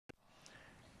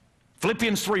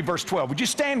Philippians 3, verse 12. Would you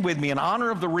stand with me in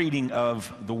honor of the reading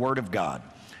of the Word of God?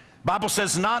 The Bible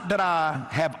says, not that I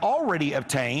have already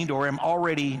obtained or am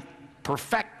already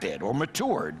perfected or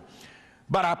matured,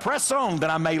 but I press on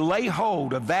that I may lay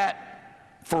hold of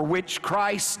that for which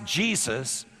Christ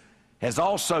Jesus has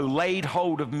also laid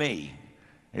hold of me.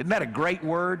 Isn't that a great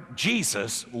word?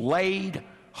 Jesus laid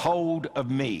hold of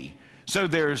me. So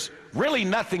there's really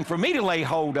nothing for me to lay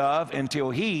hold of until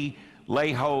he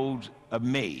lay hold of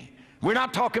me. We're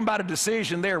not talking about a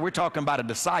decision there. We're talking about a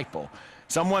disciple.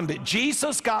 Someone that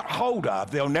Jesus got hold of.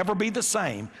 They'll never be the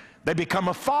same. They become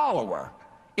a follower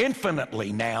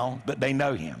infinitely now that they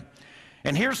know him.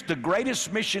 And here's the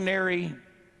greatest missionary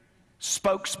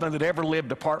spokesman that ever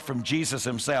lived apart from Jesus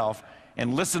himself.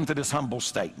 And listen to this humble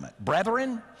statement.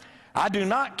 Brethren, I do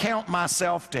not count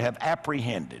myself to have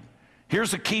apprehended.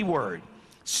 Here's a key word.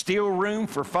 Still room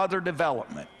for further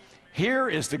development. Here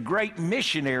is the great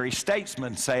missionary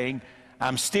statesman saying,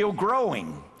 I'm still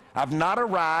growing. I've not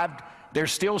arrived.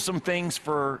 There's still some things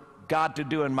for God to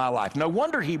do in my life. No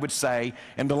wonder he would say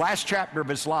in the last chapter of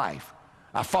his life,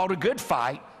 I fought a good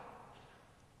fight.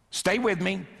 Stay with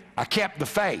me. I kept the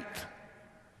faith.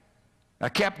 I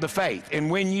kept the faith.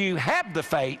 And when you have the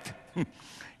faith,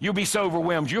 you'll be so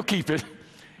overwhelmed, you'll keep it.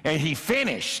 And he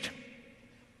finished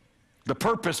the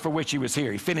purpose for which he was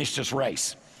here. He finished his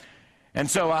race. And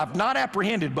so I've not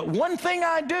apprehended, but one thing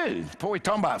I do, boy, we're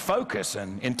talking about focus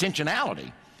and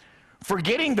intentionality,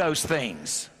 forgetting those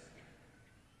things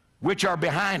which are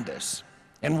behind us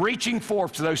and reaching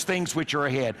forth to those things which are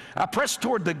ahead. I press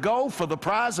toward the goal for the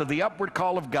prize of the upward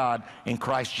call of God in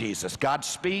Christ Jesus. God,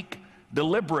 speak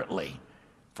deliberately.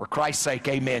 For Christ's sake,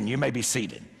 amen. You may be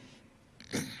seated.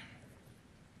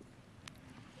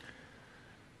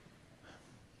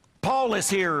 Paul is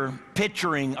here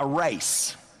picturing a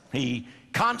race. He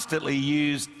constantly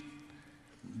used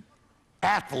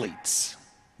athletes,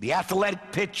 the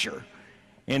athletic picture,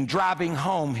 in driving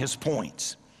home his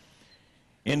points.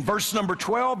 In verse number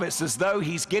 12, it's as though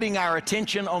he's getting our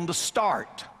attention on the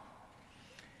start.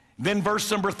 Then verse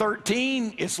number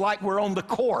 13, it's like we're on the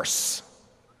course.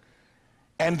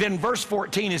 And then verse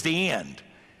 14 is the end.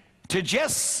 To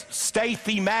just stay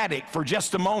thematic for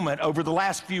just a moment over the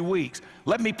last few weeks,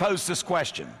 let me pose this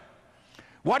question.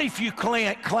 What if you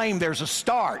claim there's a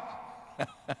start,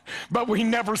 but we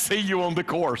never see you on the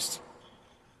course?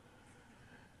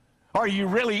 Are you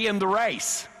really in the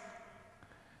race?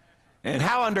 And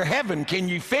how under heaven can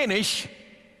you finish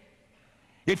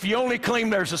if you only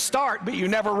claim there's a start, but you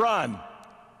never run?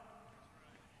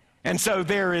 And so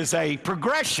there is a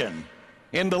progression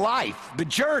in the life, the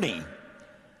journey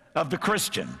of the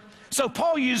Christian. So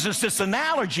Paul uses this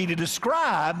analogy to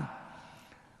describe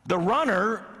the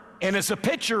runner, and it's a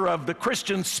picture of the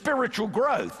Christian's spiritual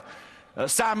growth.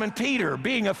 Simon Peter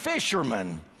being a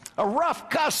fisherman, a rough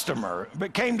customer,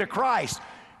 but came to Christ.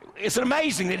 It's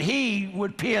amazing that he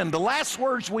would pen, the last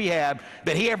words we have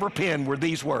that he ever penned were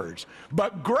these words,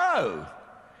 but grow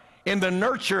in the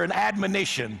nurture and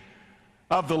admonition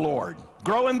of the Lord.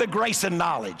 Grow in the grace and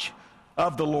knowledge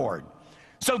of the Lord.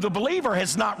 So the believer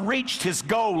has not reached his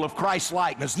goal of Christ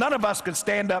likeness. None of us could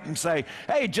stand up and say,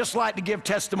 hey, just like to give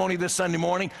testimony this Sunday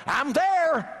morning, I'm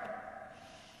there.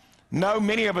 No,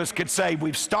 many of us could say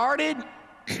we've started,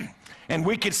 and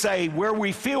we could say where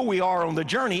we feel we are on the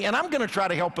journey, and I'm going to try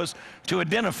to help us to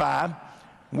identify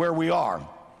where we are.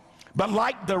 But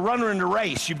like the runner in the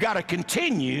race, you've got to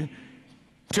continue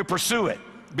to pursue it,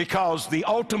 because the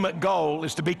ultimate goal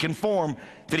is to be conformed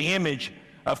to the image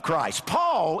of Christ.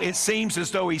 Paul, it seems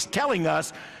as though he's telling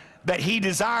us that he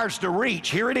desires to reach,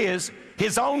 here it is,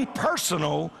 his own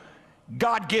personal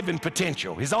God-given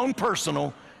potential, his own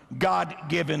personal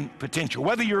God-given potential.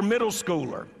 Whether you're a middle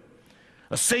schooler,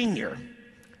 a senior,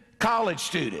 college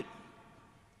student,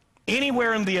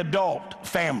 anywhere in the adult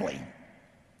family,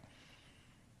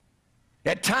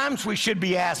 at times we should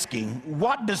be asking,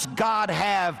 what does God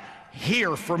have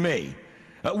here for me?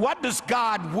 What does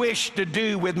God wish to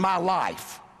do with my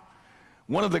life?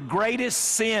 One of the greatest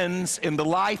sins in the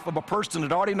life of a person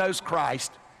that already knows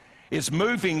Christ is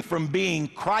moving from being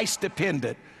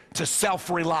Christ-dependent to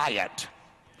self-reliant.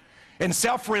 And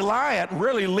self-reliant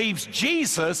really leaves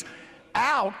Jesus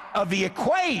out of the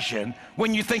equation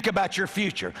when you think about your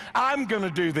future. I'm going to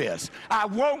do this. I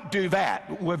won't do that.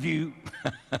 Have you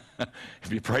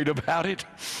prayed about it?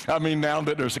 I mean, now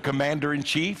that there's a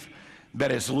commander-in-chief that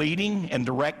is leading and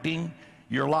directing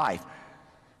your life.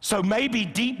 So maybe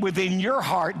deep within your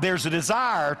heart, there's a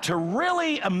desire to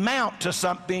really amount to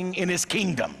something in his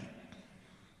kingdom.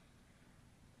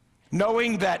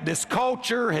 Knowing that this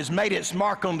culture has made its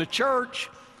mark on the church,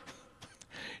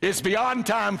 It's beyond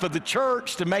time for the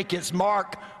church to make its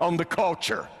mark on the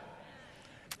culture.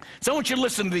 So I want you to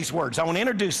listen to these words. I want to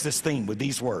introduce this theme with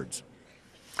these words.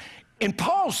 In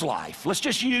Paul's life, let's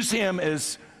just use him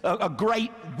as a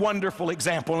great, wonderful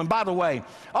example. And by the way,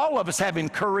 all of us have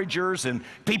encouragers and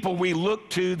people we look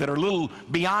to that are a little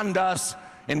beyond us,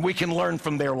 and we can learn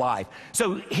from their life.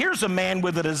 So here's a man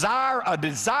with a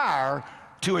desire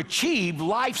to achieve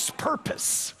life's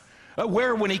purpose,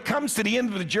 where when he comes to the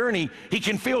end of the journey, he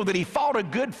can feel that he fought a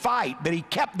good fight, that he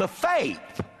kept the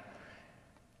faith,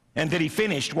 and that he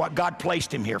finished what God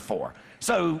placed him here for.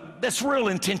 So that's real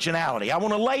intentionality. I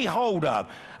want to lay hold of.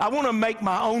 I want to make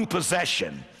my own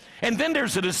possession. And then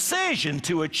there's a decision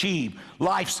to achieve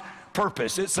life's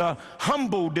purpose. It's a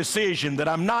humble decision that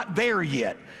I'm not there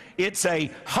yet. It's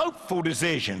a hopeful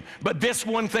decision, but this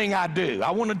one thing I do.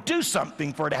 I want to do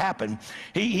something for it to happen.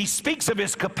 He speaks of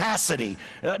his capacity,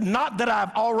 not that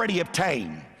I've already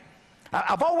obtained.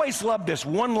 I've always loved this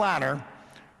one-liner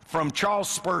from Charles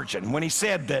Spurgeon when he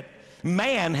said that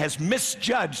man has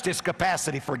misjudged his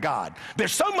capacity for God.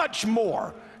 There's so much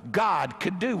more God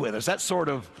could do with us. That sort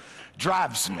of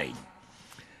drives me.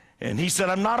 And he said,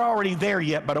 I'm not already there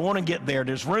yet, but I want to get there.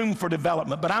 There's room for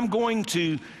development, but I'm going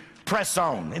to press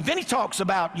on. And then he talks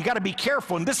about you got to be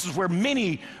careful, and this is where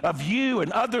many of you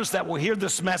and others that will hear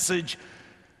this message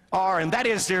are, and that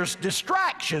is there's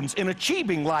distractions in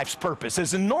achieving life's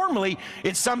purposes. And normally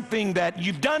it's something that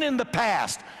you've done in the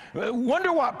past.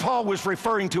 Wonder what Paul was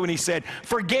referring to when he said,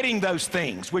 forgetting those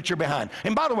things which are behind.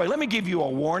 And by the way, let me give you a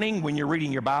warning when you're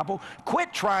reading your Bible.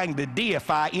 Quit trying to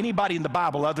deify anybody in the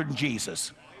Bible other than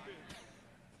Jesus.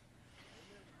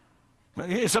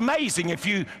 It's amazing if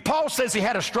Paul says he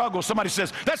had a struggle, somebody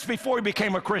says, that's before he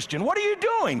became a Christian. What are you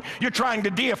doing? You're trying to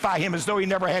deify him as though he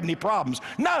never had any problems.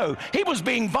 No, he was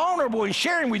being vulnerable and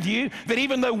sharing with you that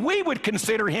even though we would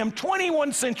consider him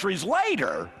 21 centuries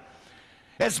later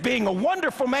as being a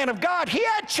wonderful man of God, he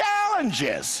had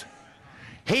challenges.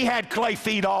 He had clay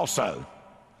feet also.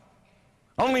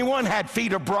 Only one had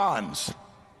feet of bronze.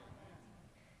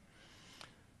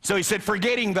 So he said,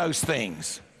 forgetting those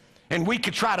things. And we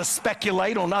could try to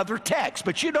speculate on other texts,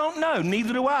 but you don't know,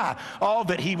 neither do I, all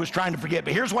that he was trying to forget.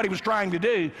 But here's what he was trying to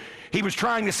do. He was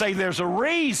trying to say there's a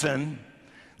reason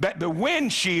that the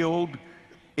windshield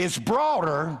is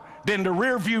broader than the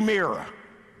rearview mirror.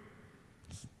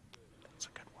 That's a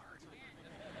good word.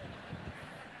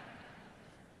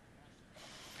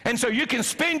 And so you can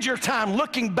spend your time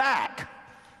looking back,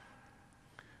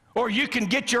 or you can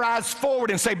get your eyes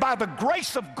forward and say, by the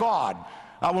grace of God,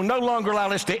 I will no longer allow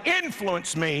this to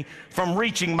influence me from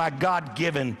reaching my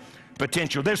God-given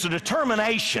potential. There's a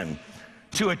determination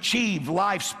to achieve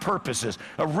life's purposes,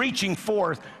 of reaching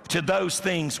forth to those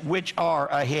things which are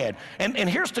ahead. And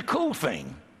here's the cool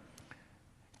thing,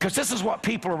 because this is what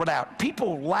people are without.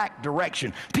 People lack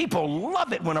direction. People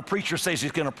love it when a preacher says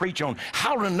he's going to preach on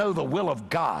how to know the will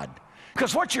of God.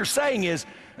 Because what you're saying is,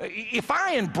 if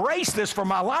I embrace this for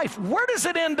my life, where does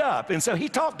it end up? And so he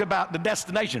talked about the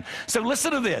destination. So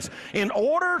listen to this. In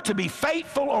order to be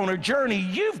faithful on a journey,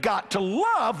 you've got to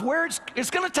love where it's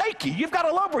going to take you. You've got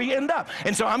to love where you end up.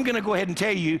 And so I'm going to go ahead and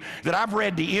tell you that I've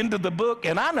read the end of the book,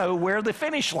 and I know where the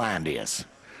finish line is.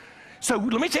 So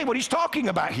let me tell you what he's talking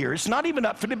about here. It's not even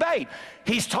up for debate.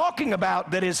 He's talking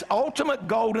about that his ultimate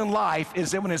goal in life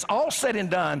is that when it's all said and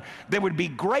done, there would be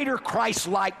greater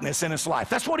Christ-likeness in his life.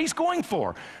 That's what he's going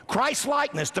for.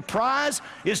 Christ-likeness. The prize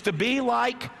is to be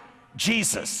like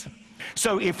Jesus.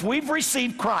 So if we've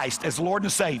received Christ as Lord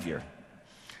and Savior,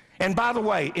 and by the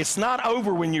way, it's not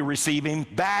over when you receive him.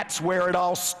 That's where it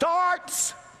all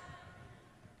starts.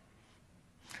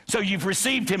 So you've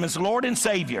received him as Lord and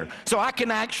Savior. So I can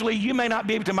actually, you may not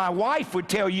be able to, my wife would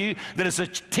tell you that as a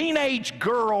teenage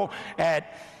girl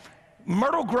at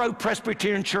Myrtle Grove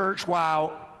Presbyterian Church,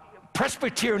 while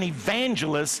Presbyterian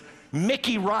evangelist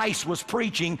Mickey Rice was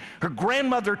preaching, her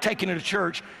grandmother taken her to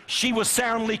church, she was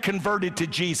soundly converted to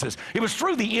Jesus. It was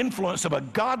through the influence of a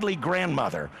godly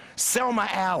grandmother, Selma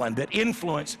Allen, that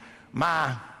influenced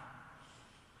my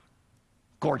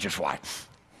gorgeous wife.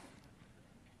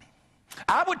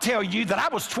 I would tell you that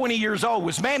I was 20 years old,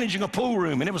 was managing a pool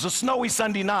room, and it was a snowy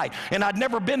Sunday night, and I'd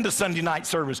never been to Sunday night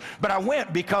service, but I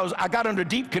went because I got under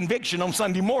deep conviction on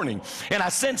Sunday morning, and I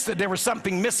sensed that there was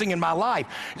something missing in my life.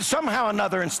 Somehow or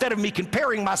another, instead of me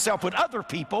comparing myself with other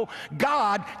people,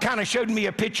 God kind of showed me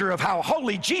a picture of how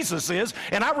holy Jesus is,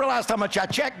 and I realized how much I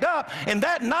checked up, and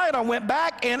that night I went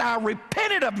back and I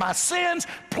repented of my sins,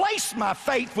 placed my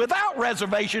faith without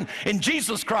reservation in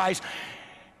Jesus Christ,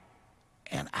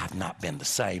 and I've not been the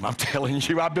same. I'm telling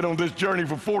you, I've been on this journey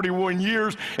for 41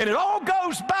 years, and it all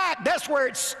goes back. That's where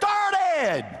it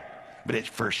started. but it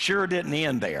for sure didn't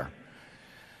end there.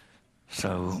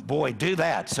 So, boy, do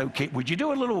that. So would you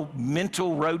do a little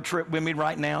mental road trip with me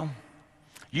right now?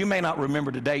 You may not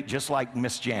remember the date, just like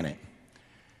Miss Janet.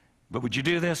 But would you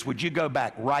do this? Would you go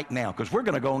back right now? Because we're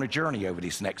going to go on a journey over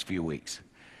these next few weeks.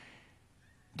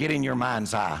 Get in your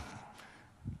mind's eye.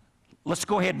 Let's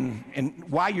go ahead and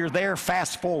while you're there,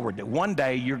 fast forward that one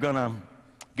day you're gonna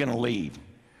leave.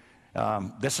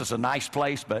 This is a nice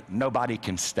place, but nobody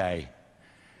can stay.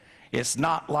 It's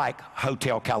not like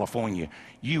Hotel California.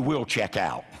 You will check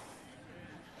out.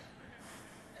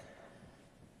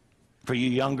 For you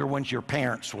younger ones, your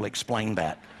parents will explain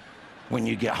that when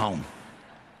you get home.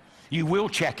 You will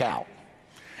check out.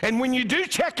 And when you do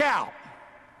check out,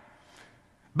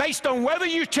 based on whether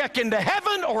you check into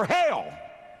heaven or hell,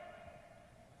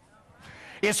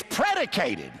 it's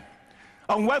predicated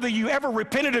on whether you ever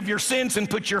repented of your sins and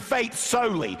put your faith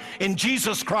solely in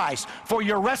Jesus Christ for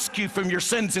your rescue from your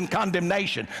sins and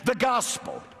condemnation, the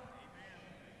gospel.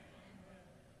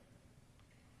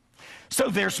 So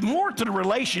there's more to the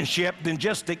relationship than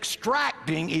just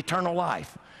extracting eternal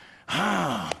life.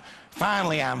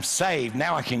 Finally, I'm saved.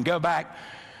 Now I can go back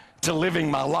to living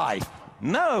my life.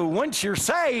 No, once you're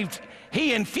saved,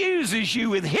 he infuses you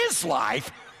with his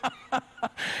life,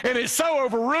 and it so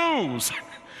overrules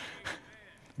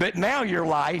that now your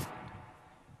life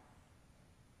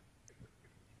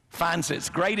finds its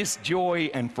greatest joy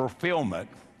and fulfillment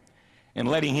in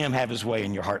letting him have his way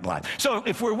in your heart and life. So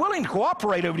if we're willing to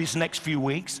cooperate over these next few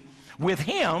weeks with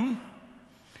him,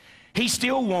 he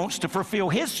still wants to fulfill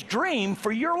his dream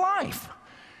for your life.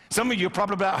 Some of you are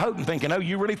probably about hope and thinking, oh,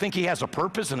 you really think he has a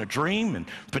purpose and a dream and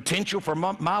potential for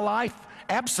my life?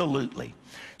 Absolutely.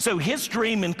 So his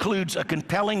dream includes a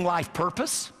compelling life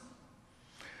purpose,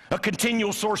 a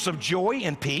continual source of joy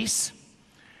and peace,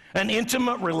 an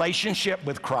intimate relationship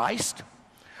with Christ,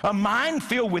 a mind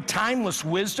filled with timeless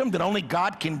wisdom that only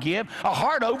God can give, a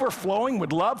heart overflowing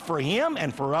with love for him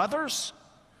and for others.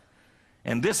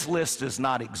 And this list is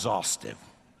not exhaustive.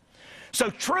 So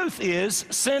truth is,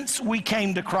 since we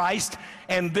came to Christ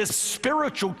and this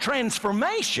spiritual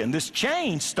transformation, this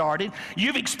change started,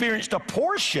 you've experienced a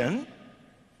portion,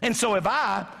 and so have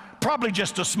I, probably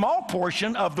just a small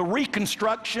portion of the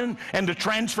reconstruction and the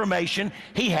transformation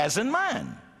he has in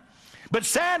mind. But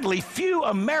sadly, few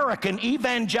American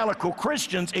evangelical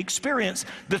Christians experience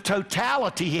the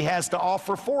totality he has to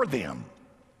offer for them.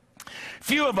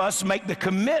 Few of us make the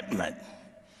commitment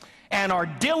and are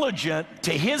diligent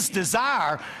to his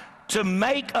desire to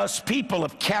make us people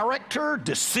of character,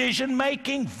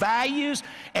 decision-making, values,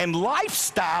 and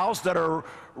lifestyles that are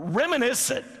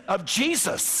reminiscent of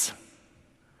Jesus.